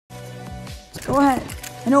Go ahead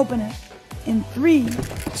and open it in 3,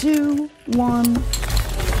 2, 1.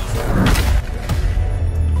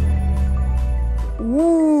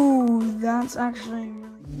 Ooh, that's actually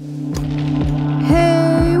really...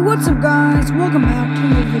 Hey, what's up guys? Welcome back to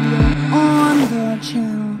another video on the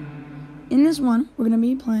channel. In this one, we're going to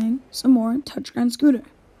be playing some more Touch Grind Scooter.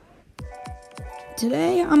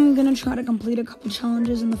 Today, I'm going to try to complete a couple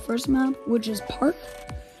challenges in the first map, which is Park.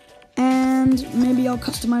 And maybe I'll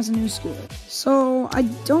customize a new scooter. So, I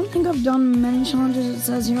don't think I've done many challenges. It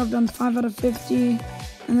says here I've done 5 out of 50.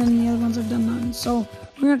 And then the other ones I've done none. So,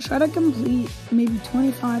 we're going to try to complete maybe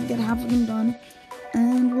 25, get half of them done.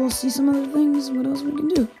 And we'll see some other things, what else we can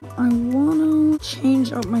do. I want to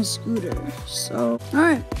change up my scooter. So,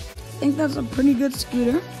 alright. I think that's a pretty good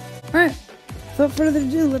scooter. Alright. Without further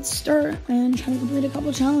ado, let's start and try to complete a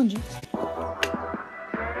couple challenges.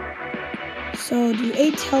 So, do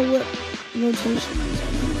 8 tail whip rotations.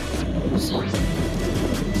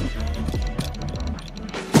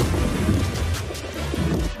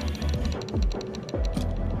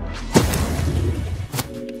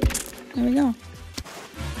 There we go.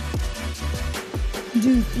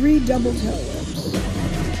 Do 3 double tail whips.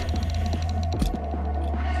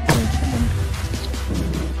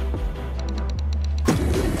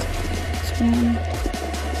 Spin.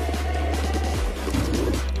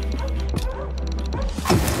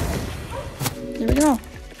 There we go.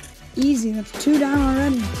 Easy. That's 2 down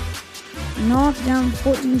already. Knock down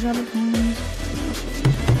 14 travel cones.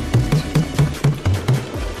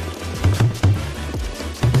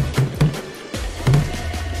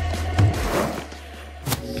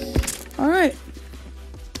 Alright.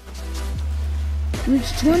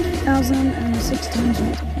 Reach 200,000 and 6 times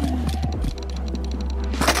multiplier.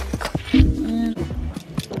 And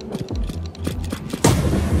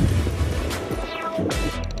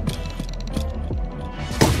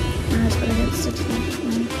nice, but I get 6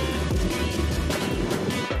 multiplier.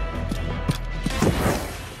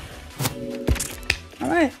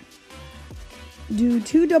 Alright. Do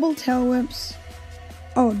 2 double tail whips.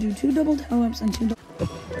 Oh, do 2 double tail whips and 2 double.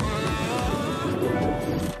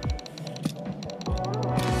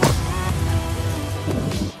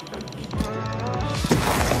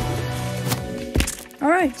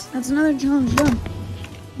 Alright, that's another challenge done.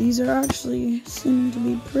 These are actually seeming to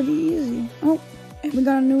be pretty easy. Oh, and we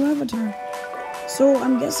got a new avatar. So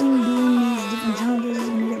I'm guessing doing these different challenges is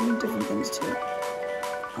going to get me different things too.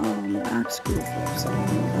 Back screw flips.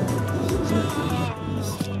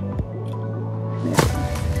 Yeah,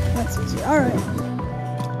 that's easy. Alright.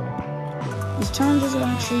 These challenges are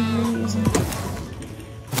actually really easy.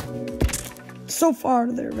 So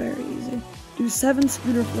far, they're very easy. Do 7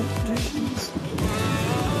 scooter flip rotations.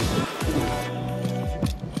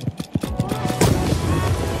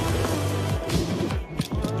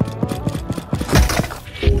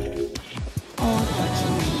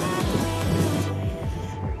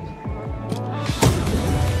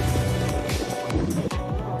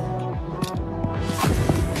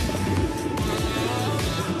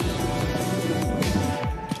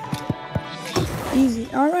 Easy.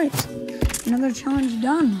 Alright. Another challenge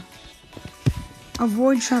done.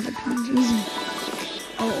 Avoid traffic cones. Easy.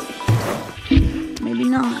 Oh. Maybe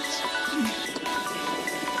not.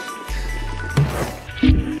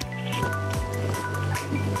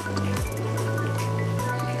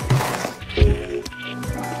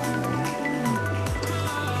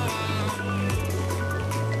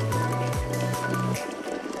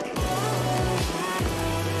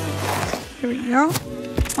 Here we go.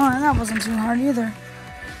 Oh, that wasn't too hard either.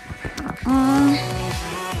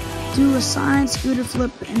 Do a side scooter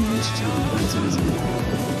flip in each jump. That's easy.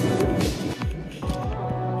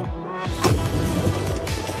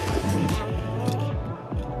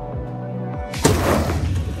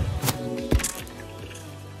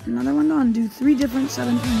 Another one done. Do 3 different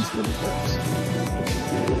 7-turn scooter flips.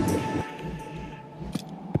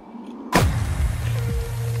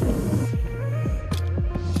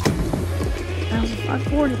 That was a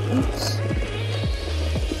 540. Oops.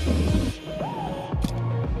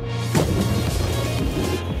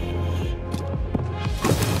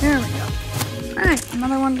 There we go. Alright,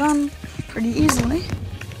 another one done pretty easily.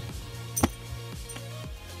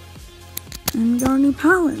 And we got a new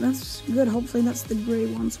palette. That's good. Hopefully that's the gray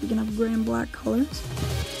one so we can have gray and black colors.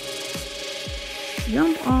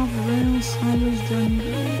 Jump off rail, sideways, journey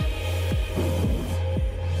gray.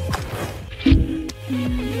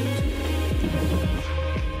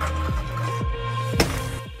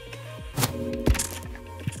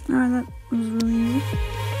 Alright, that was really easy.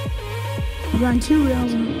 Grind 2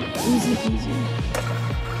 rails and easy peasy.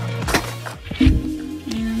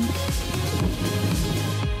 And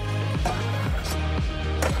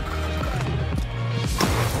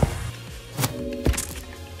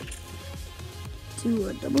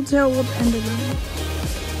but double tail whip and a round.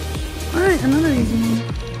 Alright, another easy one.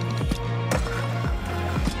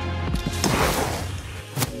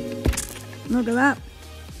 Look at that.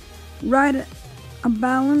 Ride a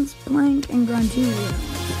balance plank and grind 2 rails.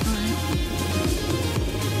 Alright.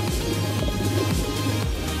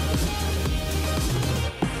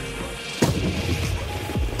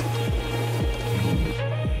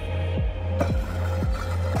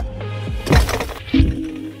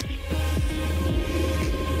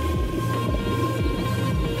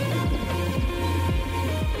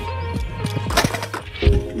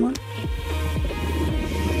 What?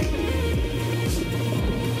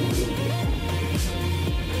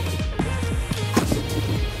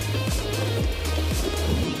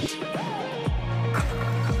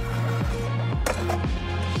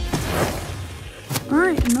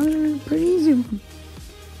 Alright, another pretty easy one.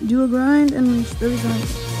 Do a grind and reach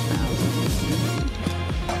 35,000.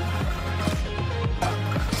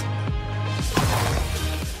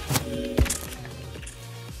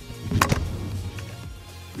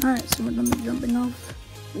 Alright, so we're done the jumping off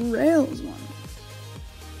rails one.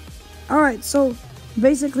 Alright, so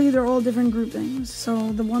basically they're all different groupings.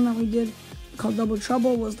 So the one that we did called Double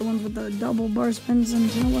Trouble was the ones with the double bar spins and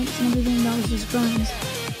you know what, and everything, that was just grinds.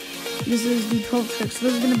 This is the 12 tricks. So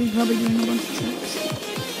this is going to be probably doing a bunch of tricks.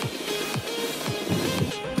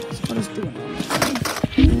 So I'll just do it.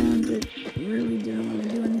 And it really didn't want to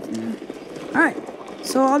do anything there. Alright,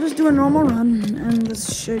 so I'll just do a normal run, and this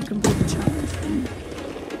should complete the challenge for me.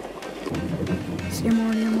 See, I'm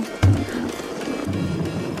already almost done with half.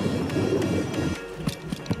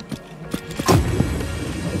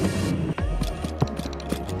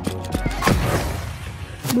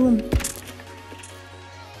 Boom.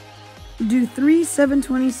 Do 3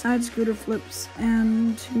 720 side scooter flips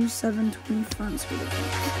and 2 720 front scooter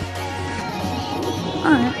flips.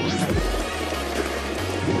 Alright.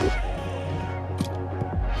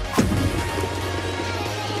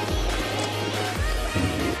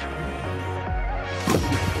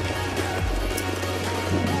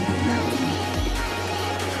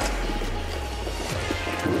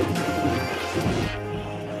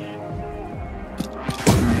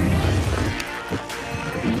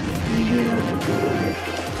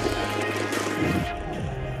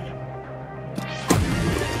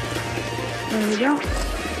 There we go.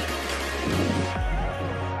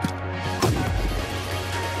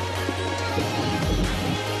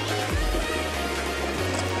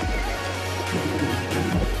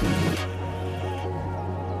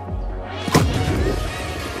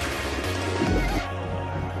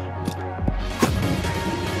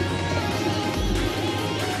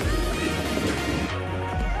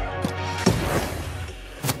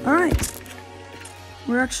 All right.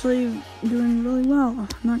 We're actually doing really well.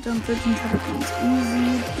 Knocked down 13 traffic cones.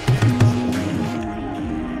 Easy.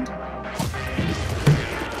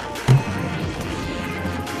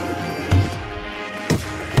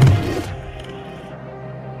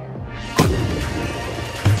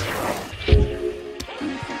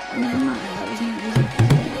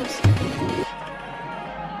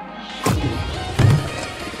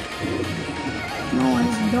 No, I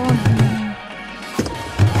just dodged him.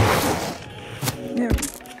 There we go.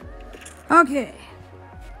 Okay.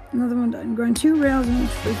 Another one done. Grind 2 rails and reach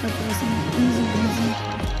 45,000. Easy, easy.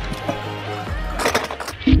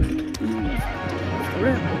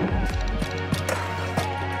 Rail.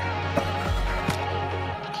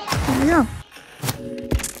 There we go.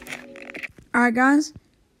 Alright, guys.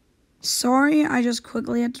 Sorry, I just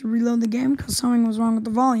quickly had to reload the game because something was wrong with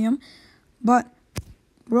the volume. But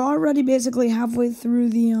we're already basically halfway through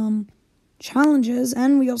the challenges,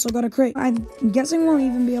 and we also got a crate. I'm guessing we'll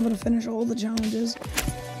even be able to finish all the challenges,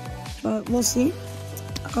 but we'll see.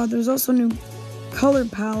 There's also a new color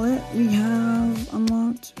palette. We have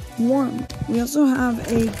unlocked warm. We also have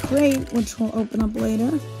a crate, which will open up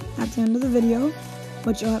later at the end of the video,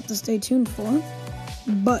 which you'll have to stay tuned for.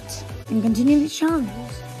 But in continuing these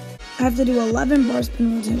challenges, I have to do 11 bar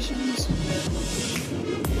spin rotations.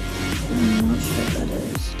 I'm not sure what that is.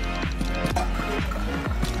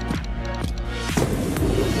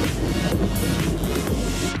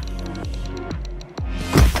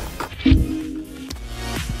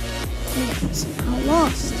 Somehow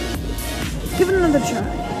lost. Give it another try.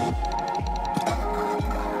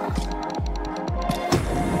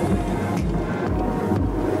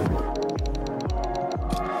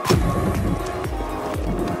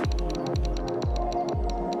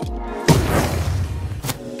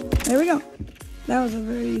 There we go. That was a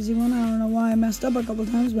very easy one. I don't know why I messed up a couple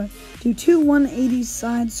times, but do 2 180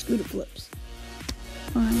 side scooter flips.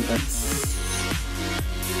 Alright, that's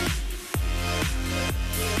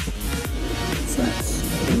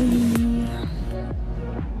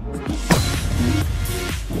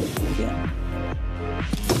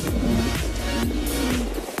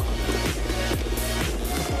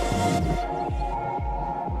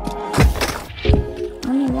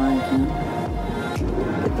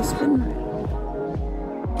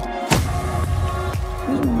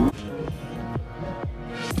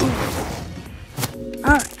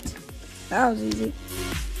That was easy.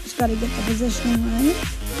 Just gotta get the positioning right.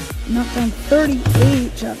 Knock down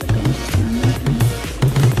 38 traffic cones.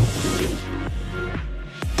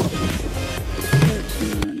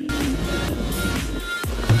 13.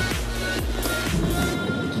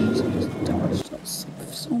 Jeez, I just dodged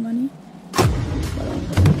so many.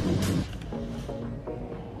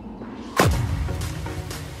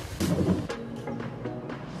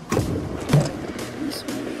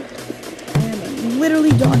 I'm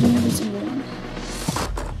literally dodging every single one.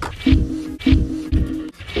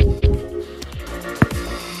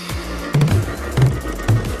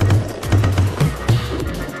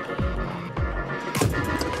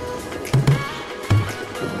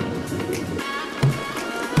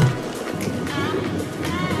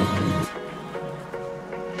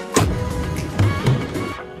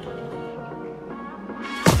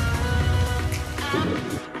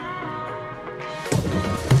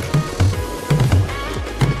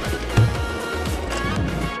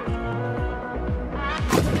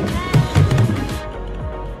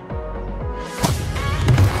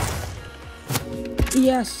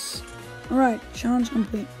 Yes. Alright, challenge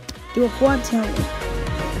complete. Do a quad tail whip.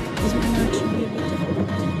 This might actually be a bit difficult.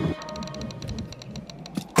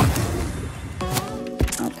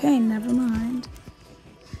 Okay, never mind.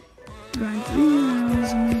 Grind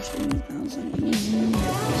 3,000, 2,000, easy.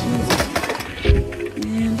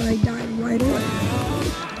 And I died right away.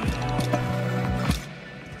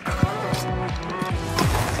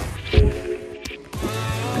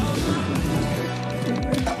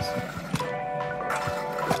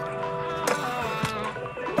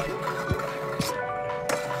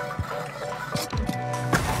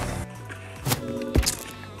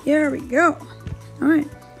 There we go. Alright.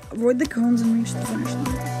 Avoid the cones and reach the finish line.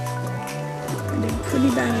 I did pretty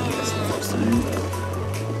bad at this the first time.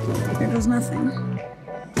 Here goes nothing.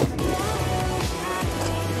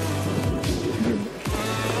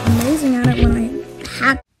 I'm amazing at it when I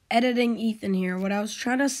had... Editing Ethan here. What I was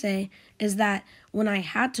trying to say is that when I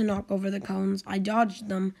had to knock over the cones, I dodged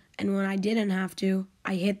them. And when I didn't have to,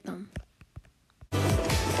 I hit them.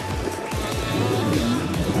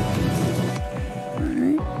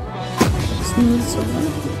 Smooth so far.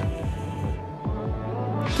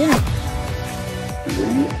 Okay.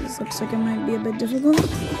 Alright, this looks like it might be a bit difficult.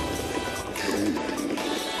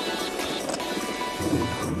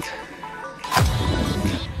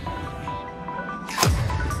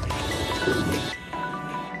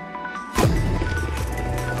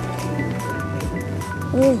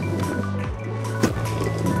 Oh.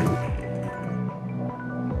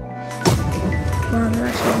 Wow, that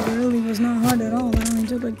actually really was not hard at all. That only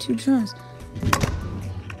took like 2 tries.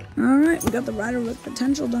 Alright, we got the rider with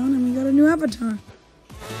potential done, and we got a new avatar.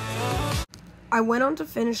 I went on to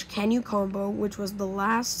finish Can You Combo, which was the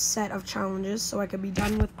last set of challenges, so I could be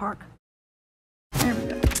done with Park. There we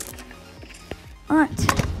go. Alright,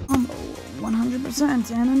 combo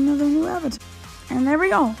 100% and another new avatar. And there we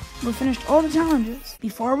go. We finished all the challenges.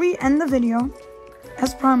 Before we end the video,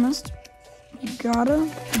 as promised, we gotta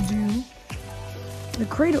do the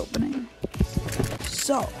crate opening.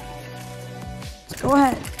 So, let's go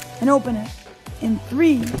ahead and open it in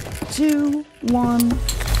 3, 2, 1.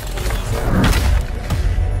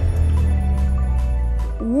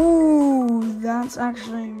 Ooh, that's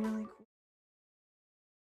actually really cool.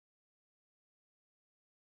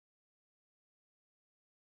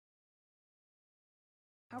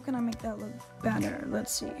 How can I make that look better?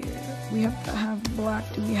 Let's see here. We have to have black.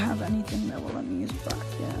 Do we have anything that will let me use black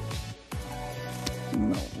yet?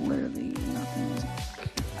 No, literally nothing is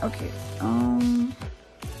black. Okay, oh!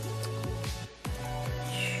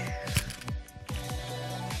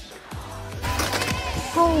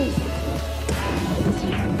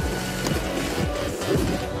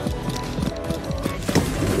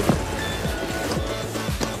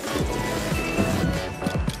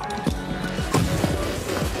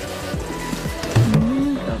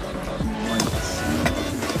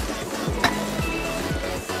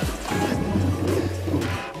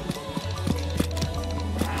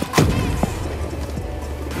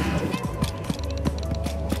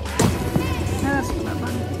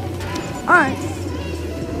 Alright.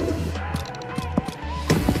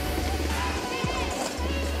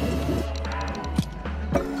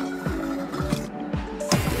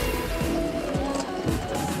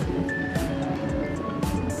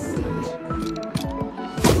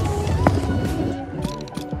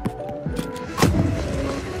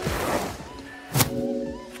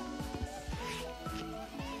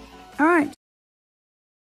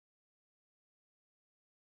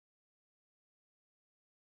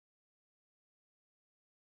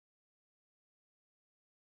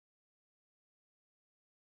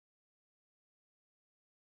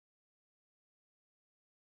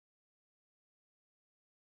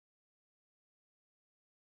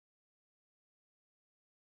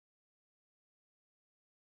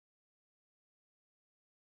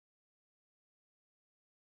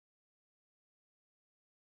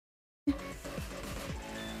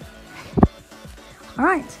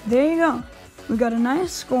 Alright, there you go. We got a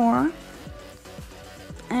nice score.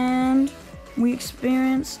 And we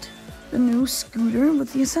experienced the new scooter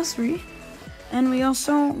with the accessory. And we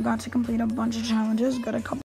also got to complete a bunch of challenges. Got a couple